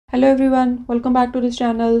Hello everyone, welcome back to this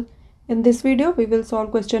channel. In this video, we will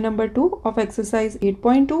solve question number 2 of exercise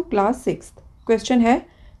 8.2 class 6. Question है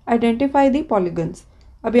identify the polygons.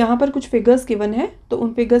 अब यहाँ पर कुछ figures given है, तो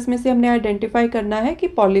उन figures में से हमने identify करना है कि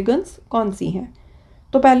polygons कौन सी हैं.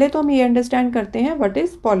 तो पहले तो हम ये understand करते हैं what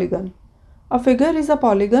is polygon. A figure is a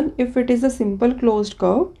polygon if it is a simple closed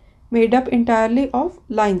curve made up entirely of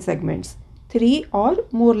line segments, 3 or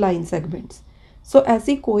more line segments.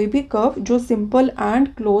 ऐसी कोई भी कर्व जो सिंपल एंड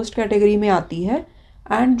क्लोज्ड कैटेगरी में आती है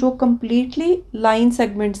and जो completely line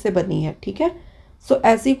segment से बनी है, ठीक है.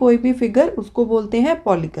 ऐसी कोई भी फिगर उसको बोलते हैं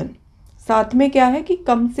पॉलीगन. साथ में क्या है कि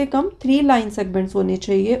कम से कम 3 लाइन सेगमेंट्स होने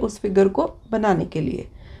चाहिए उस फिगर को बनाने के लिए.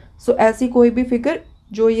 ऐसी कोई भी फिगर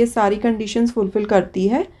जो ये सारी कंडीशंस फुलफिल करती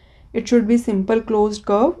है, it should be simple closed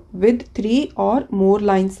curve with 3 और more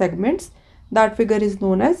line segments. That figure is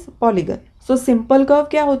known as polygon. Simple curve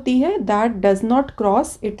क्या होती है? That does not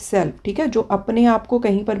cross itself, ठीक है, जो अपने आप को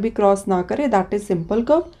कहीं पर भी क्रॉस ना करे, that is simple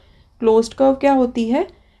curve. Closed curve क्या होती है?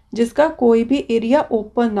 जिसका कोई भी एरिया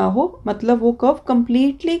ओपन ना हो, मतलब वो कर्व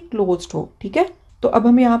कंप्लीटली क्लोज्ड हो, ठीक है. तो अब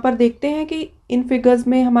हम यहाँ पर देखते हैं कि इन फिगर्स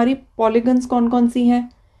में हमारी पॉलीगन्स कौन कौन सी हैं.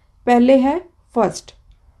 पहले है फर्स्ट.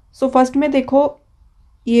 फर्स्ट में देखो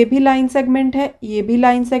ये भी लाइन सेगमेंट है, ये भी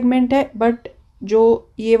लाइन सेगमेंट है, बट जो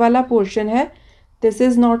ये वाला पोर्शन है this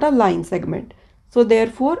is not a line segment, so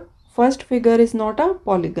therefore first figure is not a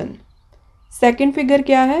polygon. Second figure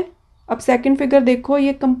क्या है? अब second figure देखो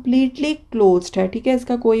ये completely closed है, ठीक है,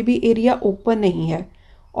 इसका कोई भी एरिया ओपन नहीं है.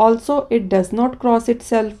 Also it does not cross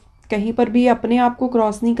itself, कहीं पर भी अपने आप को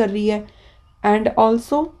क्रॉस नहीं कर रही है. and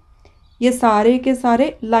also ये सारे के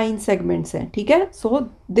सारे लाइन सेगमेंट्स हैं, ठीक है. so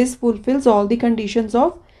this fulfills all the conditions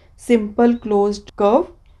of simple closed curve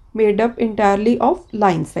made up entirely of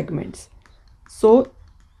line segments.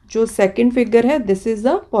 जो सेकेंड फिगर है this is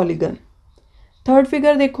a polygon. Third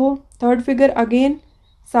figure देखो, थर्ड फिगर अगेन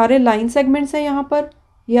सारे लाइन सेगमेंट्स हैं यहाँ पर,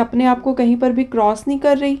 ये अपने आप को कहीं पर भी क्रॉस नहीं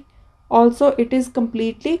कर रही. Also it is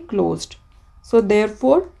completely closed.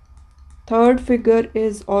 Therefore third figure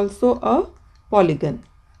is also a polygon.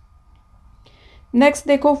 Next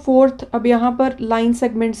देखो फोर्थ. अब यहाँ पर लाइन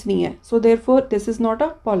सेगमेंट्स नहीं है, therefore this is not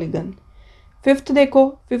a polygon. Fifth देखो,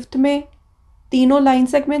 फिफ्थ में तीनों लाइन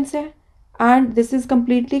सेगमेंट्स हैं and this is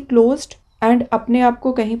completely closed end अपने आप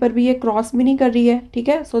को कहीं पर भी ये क्रॉस भी नहीं कर रही है, ठीक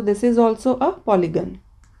है. This is also a polygon.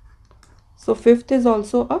 Fifth is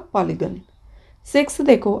also a polygon. Sixth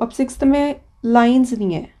देखो, अब सिक्स्थ में लाइंस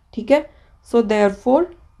नहीं है, ठीक है. Therefore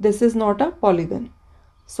this is not a polygon.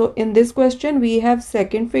 In this question we have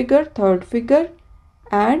second figure, third figure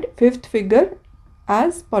and fifth figure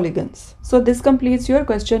as polygons. This completes your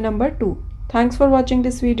question number 2. Thanks for watching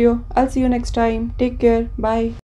this video. I'll see you next time. Take care. Bye.